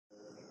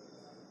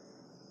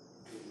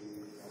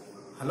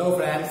Hello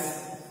friends,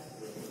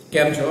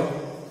 કેમ છો?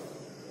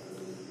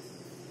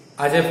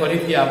 આજે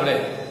ફરીથી આપણે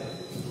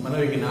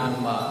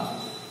મનોવિજ્ઞાનમાં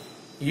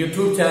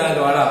યુટ્યુબ ચેનલ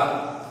દ્વારા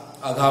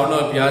અગાઉનો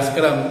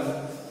અભ્યાસક્રમ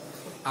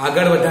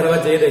આગળ વધારવા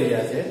જઈ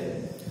રહ્યા છે.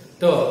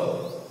 તો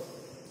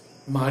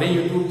મારી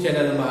યુટ્યુબ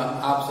ચેનલમાં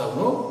આપ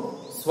સૌનું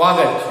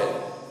સ્વાગત છે.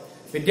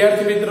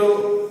 વિદ્યાર્થી મિત્રો,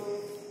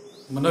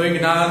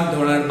 મનોવિજ્ઞાન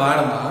ધોરણ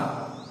 12 માં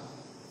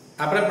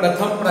આપણે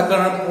પ્રથમ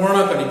પ્રકરણ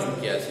પૂર્ણ કરી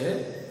ચૂક્યા છે,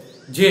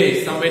 જે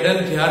સંવેદન,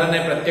 ધ્યાન અને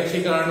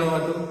પ્રત્યક્ષીકરણનું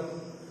હતું.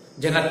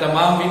 જેના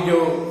તમામ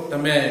વિડીયો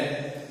તમે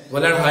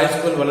વલણ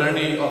હાઈસ્કૂલ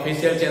વલણની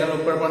ઓફિશિયલ ચેનલ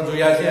ઉપર પણ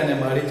જોયા છે અને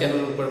મારી ચેનલ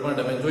ઉપર પણ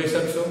તમે જોઈ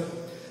શકશો.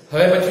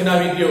 હવે પછીના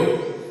વિડીયો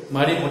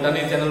મારી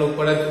પોતાની ચેનલ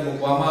ઉપર જ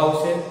મૂકવામાં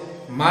આવશે,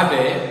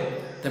 માટે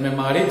તમે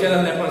મારી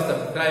ચેનલને પણ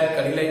સબસ્ક્રાઇબ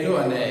કરી લેજો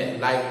અને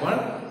લાઈક પણ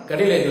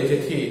કરી લેજો,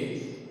 જેથી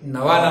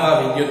નવા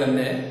વિડીયો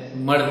તમને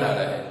મળતા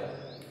રહે.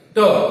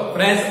 તો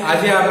ફ્રેન્ડ્સ,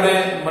 આજે આપણે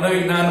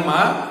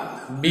મનોવિજ્ઞાનમાં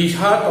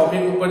બીજા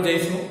ટોપિક ઉપર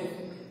જઈશું.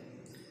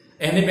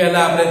 એની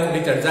પહેલા આપણે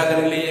થોડી ચર્ચા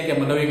કરી લઈએ કે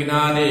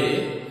મનોવિજ્ઞાન એ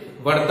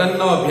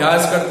વર્તનનો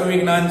અભ્યાસ કરતું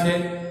વિજ્ઞાન છે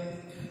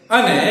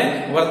અને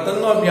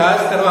વર્તનનો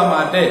અભ્યાસ કરવા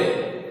માટે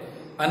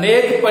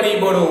અનેક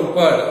પરિબળો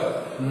ઉપર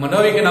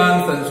મનોવિજ્ઞાન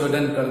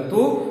સંશોધન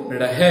કરતું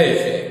રહે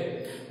છે.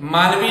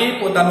 માનવી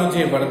પોતાનું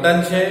જે વર્તન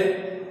છે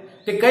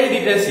તે કઈ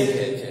રીતે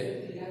શીખે છે,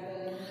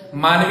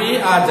 માનવી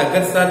આ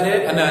જગત સાથે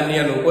અને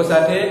અન્ય લોકો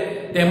સાથે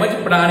તેમજ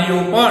પ્રાણીઓ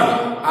પણ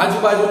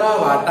આજુબાજુના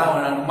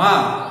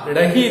વાતાવરણમાં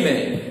રહીને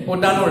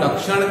પોતાનું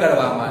રક્ષણ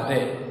કરવા માટે,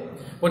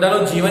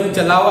 પોતાનું જીવન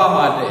ચલાવવા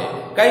માટે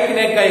કંઈક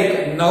ને કંઈક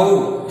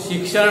નવું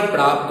શિક્ષણ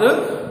પ્રાપ્ત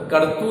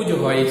કરતું જ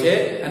હોય છે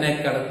અને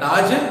કરતા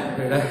જ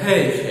રહે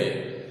છે.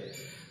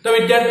 તો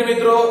વિદ્યાર્થી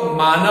મિત્રો,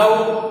 માનવ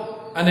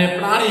અને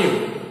પ્રાણીઓ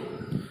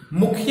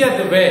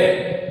મુખ્યત્વે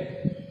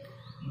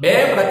બે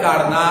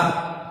પ્રકારના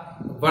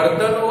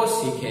વર્તનો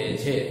શીખે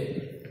છે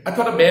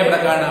અથવા બે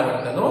પ્રકારના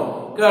વર્તનો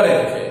કરે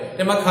છે.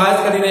 તેમાં ખાસ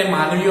કરીને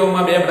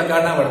માનવીઓમાં બે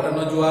પ્રકારના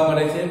વર્તનો જોવા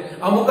મળે છે.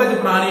 અમુક જ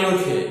પ્રાણીઓ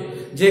છે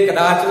જે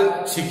કદાચ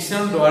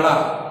શિક્ષણ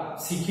દ્વારા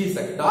શીખી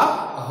શકતા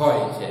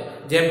હોય છે.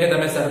 જેમ કે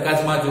તમે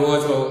સર્કસમાં જુઓ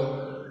છો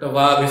તો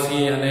વાઘ,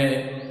 સિંહ અને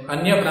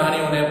અન્ય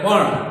પ્રાણીઓને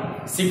પણ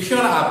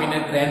શિક્ષણ આપીને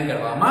ટ્રેન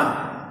કરવામાં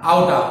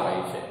આવતા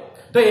હોય છે.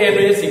 તો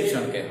એનું એ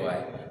શિક્ષણ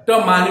કહેવાય. તો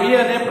માનવી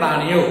અને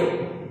પ્રાણીઓ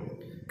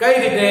કઈ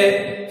રીતે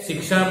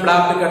શિક્ષણ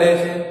પ્રાપ્ત કરે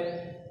છે,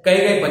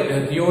 કઈ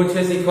પદ્ધતિઓ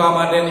છે શીખવા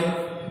માટેની,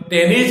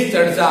 તેની જ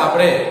ચર્ચા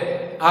આપણે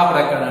આ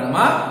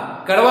પ્રકરણમાં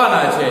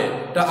કરવાના છે.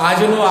 તો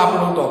આજનો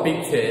આપણો ટોપિક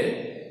છે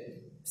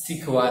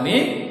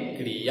શીખવાની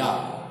ક્રિયા.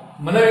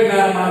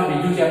 મનોવિજ્ઞાનમાં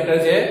બીજું ચેપ્ટર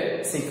છે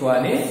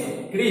શીખવાની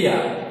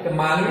ક્રિયા. કે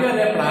માનવી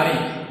અને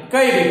પ્રાણી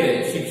કઈ રીતે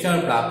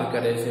શિક્ષણ પ્રાપ્ત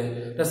કરે છે.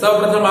 તો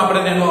સૌપ્રથમ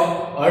આપણે તેનો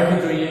અર્થ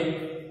જોઈએ.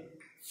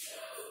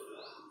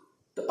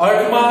 તો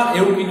અર્થમાં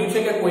એવું કીધું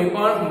છે કે કોઈ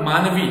પણ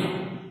માનવી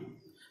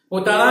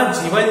પોતાના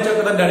જીવન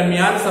ચક્ર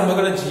દરમિયાન,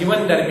 સમગ્ર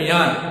જીવન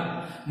દરમિયાન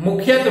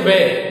મુખ્યત્વે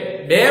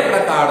બે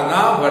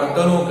પ્રકારના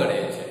વર્તનો કરે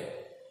છે.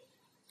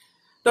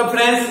 તો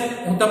ફ્રેન્ડ્સ,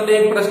 હું તમને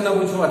એક પ્રશ્ન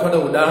પૂછું અથવા તો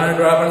ઉદાહરણ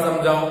દ્વારા પણ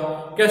સમજાવું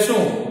કે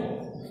શું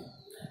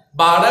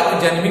બાળક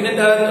જન્મીને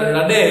તરત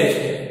રડે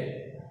છે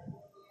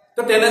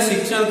તો તેને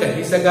શિક્ષણ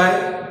કહી શકાય?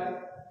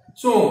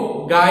 શું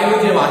ગાયનું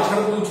જે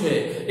વાછરડું છે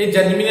એ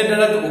જન્મીને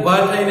તરત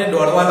ઊભા થઈને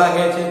દોડવા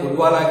લાગે છે,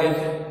 કૂદવા લાગે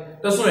છે,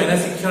 તો શું એને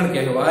શિક્ષણ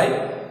કહેવાય?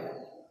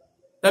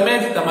 તમે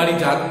જ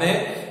તમારી જાતને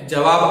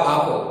જવાબ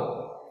આપો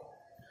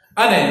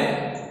અને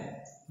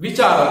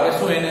વિચારો કે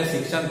શું એને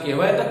શિક્ષણ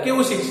કહેવાય? તો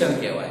કેવું શિક્ષણ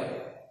કહેવાય?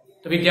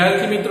 તો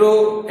વિદ્યાર્થી મિત્રો,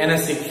 એને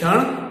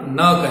શિક્ષણ ન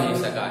કહી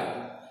શકાય,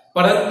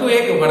 પરંતુ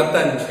એક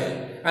વર્તન છે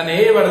અને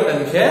એ વર્તન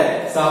છે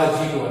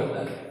સાહજિક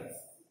વર્તન.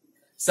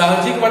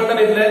 સાહજિક વર્તન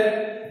એટલે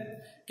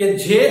કે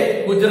જે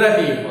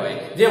કુદરતી હોય,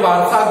 જે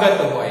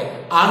વારસાગત હોય,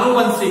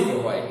 આનુવંશિક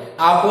હોય,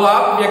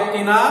 આપોઆપ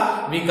વ્યક્તિના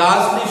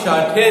વિકાસની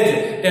સાથે જ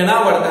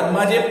તેના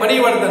વર્તનમાં જે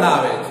પરિવર્તન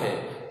આવે છે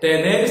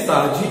તેને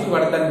સાહજિક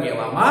વર્તન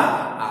કહેવામાં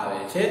આવે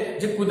છે,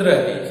 જે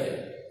કુદરતી છે.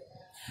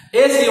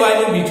 એ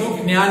સિવાયનું બીજું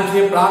જ્ઞાન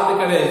જે પ્રાપ્ત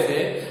કરે છે,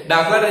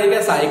 દાખલા તરીકે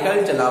સાયકલ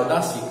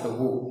ચલાવતા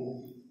શીખવું,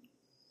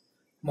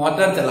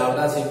 મોટર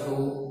ચલાવતા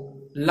શીખવું,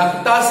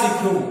 લખતા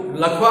શીખવું.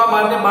 લખવા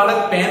માટે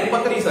બાળક પેન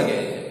પકડી શકે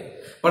છે,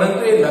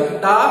 પરંતુ એ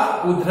લખતા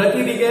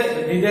કુદરતી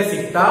રીતે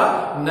શીખતા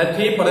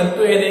નથી,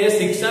 પરંતુ એને એ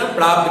શિક્ષણ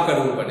પ્રાપ્ત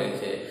કરવું પડે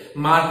છે.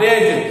 માટે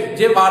જ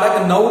જે બાળક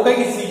નવું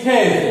કંઈક શીખે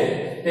છે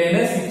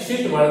તેને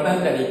શિક્ષિત વર્તન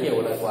તરીકે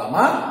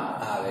ઓળખવામાં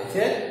આવે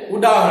છે.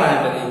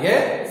 ઉદાહરણ તરીકે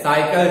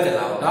સાયકલ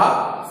ચલાવતા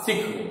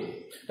શીખવું.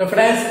 તો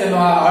ફ્રેન્ડ્સ, તેનો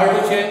આ અર્થ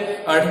છે.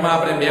 અર્થમાં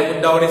આપણે બે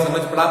મુદ્દાઓની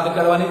સમજ પ્રાપ્ત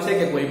કરવાની છે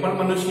કે કોઈ પણ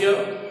મનુષ્ય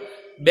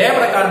બે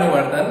પ્રકારનું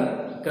વર્તન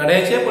કરે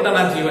છે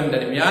પોતાના જીવન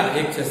દરમિયાન.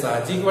 એક છે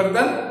સાહજિક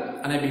વર્તન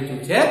અને બીજું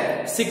છે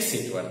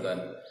શિક્ષિત વર્તન.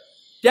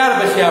 ત્યાર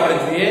પછી આપણે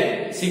જોઈએ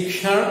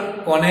શિક્ષણ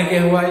કોને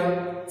કહેવાય,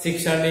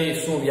 શિક્ષણની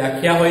શું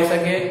વ્યાખ્યા હોઈ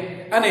શકે,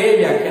 અને એ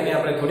વ્યાખ્યાની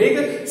આપણે થોડીક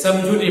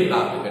સમજૂતી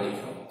પ્રાપ્ત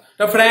કરીશું.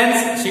 તો ફ્રેન્ડ્સ,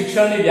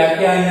 શિક્ષણની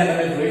વ્યાખ્યા અહીંયા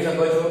તમે જોઈ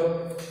શકો છો.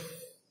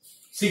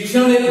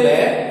 શિક્ષણ એટલે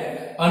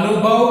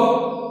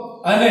અનુભવ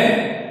અને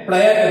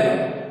પ્રયત્ન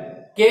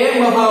કે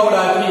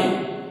મહાવરાથી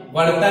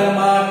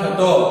વર્તનમાં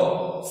થતો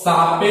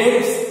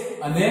સાપેક્ષ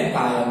અને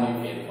કાયમી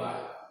ફેરફાર.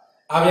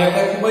 આ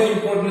વ્યાખ્યા ખૂબ જ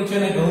ઇમ્પોર્ટન્ટ છે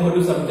અને ઘણું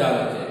બધું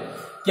સમજાવે છે.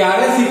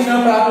 ક્યારે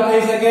શિક્ષણ પ્રાપ્ત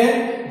થઈ શકે?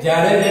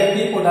 જ્યારે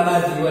વ્યક્તિ પોતાના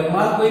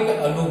જીવનમાં કોઈક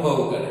અનુભવ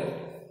કરે,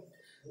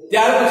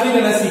 ત્યાર પછી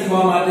તેને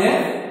શીખવા માટે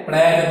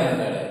પ્રયત્ન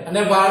કરે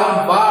અને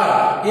વારંવાર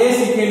એ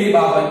શીખેલી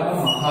બાબતનો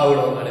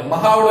મહાવરો કરે.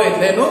 મહાવરો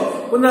એટલે એનું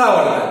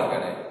પુનરાવર્તન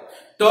કરે,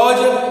 તો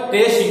જ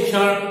તે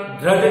શિક્ષણ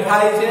દ્રઢ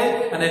થાય છે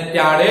અને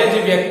ત્યારે જ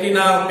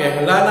વ્યક્તિના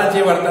પહેલાના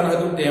જે વર્તન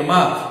હતું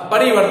તેમાં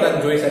પરિવર્તન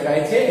જોઈ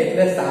શકાય છે,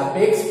 એટલે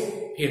સાપેક્ષ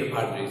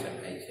ફેરફાર જોઈ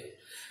શકાય છે.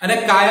 અને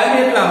કાયમ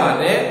એટલા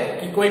માટે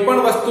કે કોઈ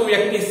પણ વસ્તુ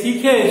વ્યક્તિ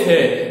શીખે છે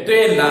તો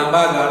એ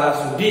લાંબા ગાળા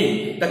સુધી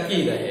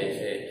ટકી રહે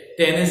છે,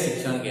 તેને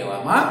શિક્ષણ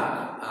કહેવામાં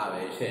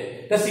આવે છે.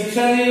 તો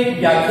શિક્ષણની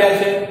વ્યાખ્યા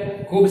છે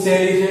ખૂબ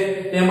સહેલી છે,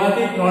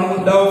 તેમાંથી 3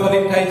 મુદ્દાઓ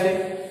ફલિત થાય છે.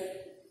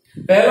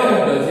 પહેલો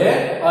મુદ્દો છે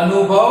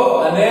અનુભવ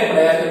અને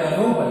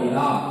પ્રયત્નનું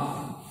પરિણામ.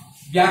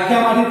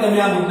 વ્યાખ્યામાંથી તમે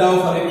આ મુદ્દાઓ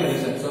ફલિત કરી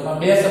શકશો. એમાં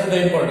 2 શબ્દ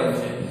ઇમ્પોર્ટન્ટ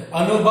છે,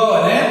 અનુભવ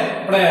અને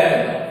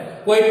પ્રયત્ન.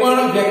 કોઈ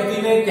પણ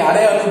વ્યક્તિને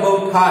ક્યારે અનુભવ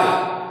થાય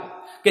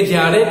કે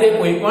જ્યારે તે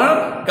કોઈ પણ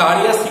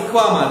કાર્ય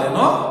શીખવા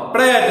માટેનો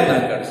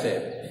પ્રયત્ન કરશે.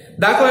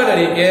 દાખલા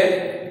તરીકે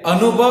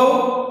અનુભવ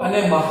અને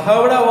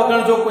મહાવરા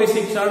વગર જો કોઈ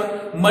શિક્ષણ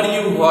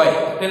મળ્યું હોય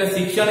તેને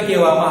શિક્ષણ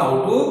કહેવામાં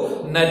આવતું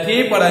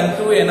નથી,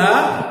 પરંતુ એના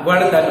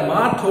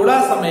વર્તનમાં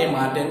થોડા સમય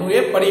માટેનું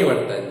એ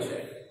પરિવર્તન છે.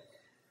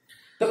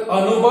 તો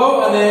અનુભવ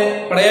અને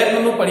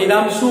પ્રયત્નનું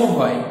પરિણામ શું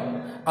હોય?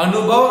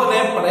 અનુભવ અને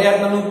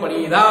પ્રયત્નનું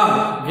પરિણામ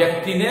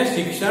વ્યક્તિને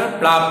શિક્ષણ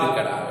પ્રાપ્ત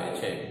કરાવે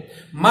છે.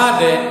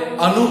 માટે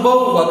અનુભવ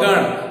વગર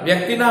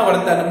વ્યક્તિના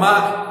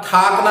વર્તનમાં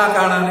થાકના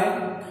કારણે,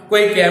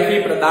 કોઈ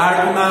કેફી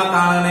પદાર્થના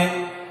કારણે,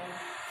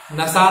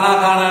 નશાના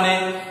કારણે,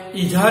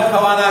 ઈજા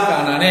થવાના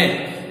કારણે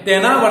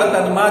તેના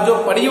વર્તનમાં જો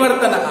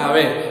પરિવર્તન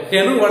આવે,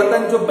 તેનું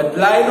વર્તન જો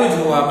બદલાયેલું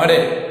જોવા મળે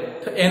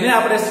તો એને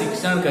આપણે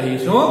શિક્ષણ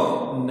કહીશું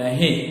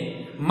નહીં.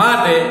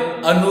 માટે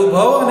અનુભવ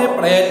અને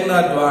પ્રયત્ન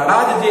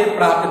દ્વારા જ જે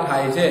પ્રાપ્ત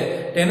થાય છે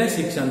તેને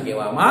શિક્ષણ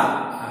કહેવામાં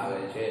આવે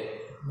છે.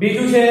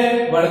 બીજું છે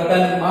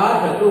વર્તનમાં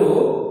થતું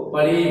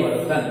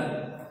પરિવર્તન.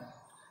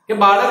 કે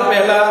બાળક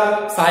પહેલા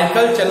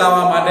સાયકલ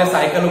ચલાવવા માટે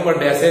સાયકલ ઉપર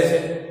બેસે છે,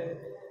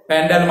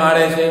 પેન્ડલ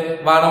મારે છે,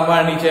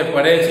 વારંવાર નીચે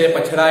પડે છે,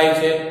 પછડાય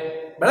છે,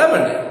 બરાબર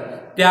ને?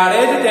 ત્યારે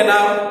જ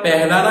તેના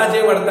પહેલાના જે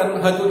વર્તન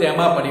હતું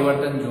તેમાં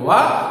પરિવર્તન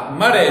જોવા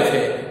મળે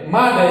છે.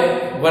 માટે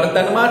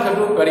વર્તનમાં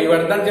થતું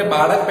પરિવર્તન, જે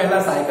બાળક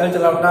પહેલા સાયકલ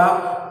ચલાવતા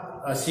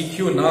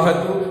શીખ્યું ન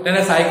હતું,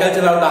 તેને સાયકલ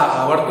ચલાવતા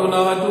આવડતું ન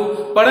હતું,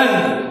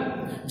 પરંતુ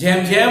જેમ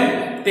જેમ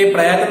તે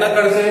પ્રયત્ન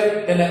કરશે,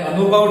 તેને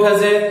અનુભવ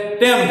થશે,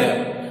 તેમ તેમ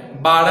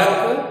બાળક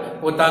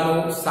પોતાનું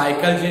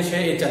સાયકલ જે છે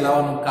એ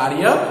ચલાવવાનું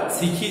કાર્ય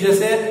શીખી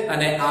જશે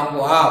અને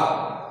આપોઆપ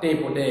તે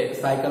પોતે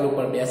સાયકલ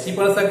ઉપર બેસી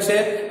પણ શકશે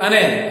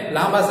અને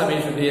લાંબા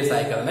સમય સુધી એ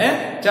સાયકલને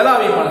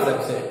ચલાવી પણ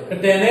શકશે.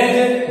 તેને જ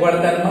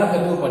વર્તનમાં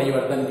થતું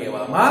પરિવર્તન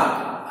કહેવામાં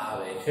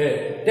આવે છે.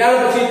 ત્યાર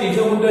પછી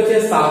ત્રીજો મુદ્દો છે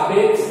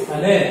સાપેક્ષ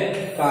અને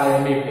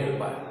કાયમી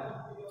ફેરફાર.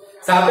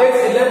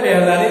 સાપેક્ષ એટલે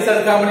પહેલાની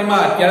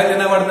સરખામણીમાં અત્યારે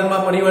તેના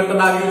વર્તનમાં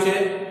પરિવર્તન આવ્યું છે,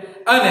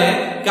 અને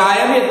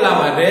કાયમી એટલા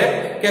માટે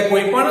કે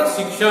કોઈ પણ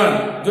શિક્ષણ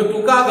જો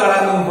ટૂંકા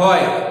ગાળાનું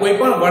હોય, કોઈ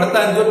પણ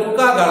વર્તન જો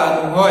ટૂંકા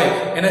ગાળાનું હોય,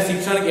 એને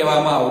શિક્ષણ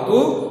કહેવામાં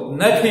આવતું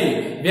નથી.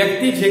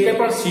 વ્યક્તિ જે કંઈ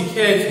પણ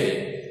શીખે છે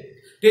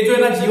તે જો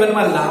એના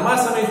જીવનમાં લાંબા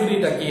સમય સુધી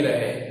ટકી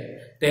રહે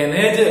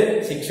તેને જ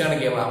શિક્ષણ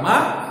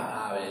કહેવામાં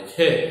આવે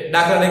છે.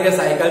 દાખલા તરીકે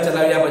સાયકલ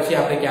ચલાવ્યા પછી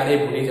આપણે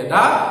ક્યારેય ભૂલી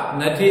જતા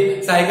નથી.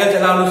 સાયકલ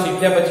ચલાવવાનું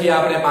શીખ્યા પછી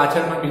આપણે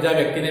પાછળમાં બીજા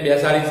વ્યક્તિને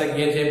બેસાડી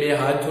શકીએ છીએ. 2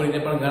 હાથ જોડીને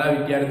પણ ઘણા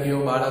વિદ્યાર્થીઓ,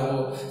 બાળકો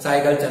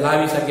સાયકલ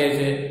ચલાવી શકે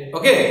છે.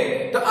 ઓકે,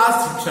 તો આ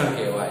શિક્ષણ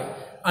કહેવાય.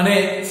 અને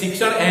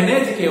શિક્ષણ એને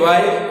જ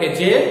કહેવાય કે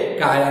જે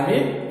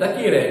કાયમી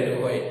ટકી રહેતું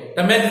હોય.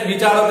 તમે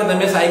વિચારો કે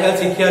તમે સાયકલ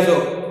શીખ્યા છો,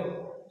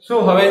 શું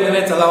હવે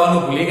તમે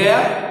ચલાવવાનું ભૂલી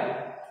ગયા?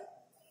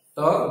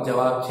 તો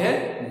જવાબ છે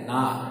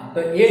ના. તો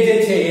એ જે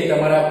છે એ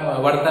તમારા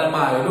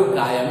વર્તનમાં આવેલું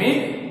કાયમી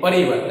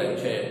પરિવર્તન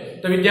છે.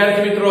 તો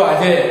વિદ્યાર્થી મિત્રો,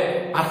 આજે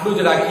આટલું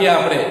જ રાખીએ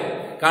આપણે,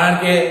 કારણ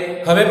કે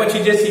હવે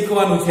પછી જે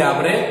શીખવાનું છે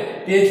આપણે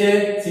તે છે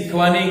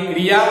શીખવાની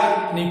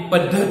ક્રિયાની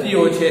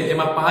પદ્ધતિઓ છે,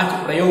 જેમાં 5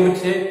 પ્રયોગ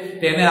છે.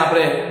 તેને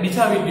આપણે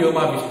બીજા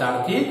વિડીયોમાં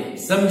વિસ્તારથી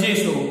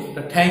સમજીશું.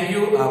 તો થેન્ક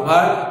યુ,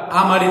 આભાર.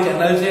 આ મારી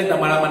ચેનલ છે,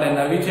 તમારા માટે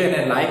નવી છે,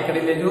 એને લાઈક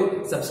કરી લેજો,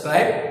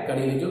 સબસ્ક્રાઇબ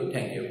કરી લેજો.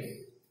 Thank you.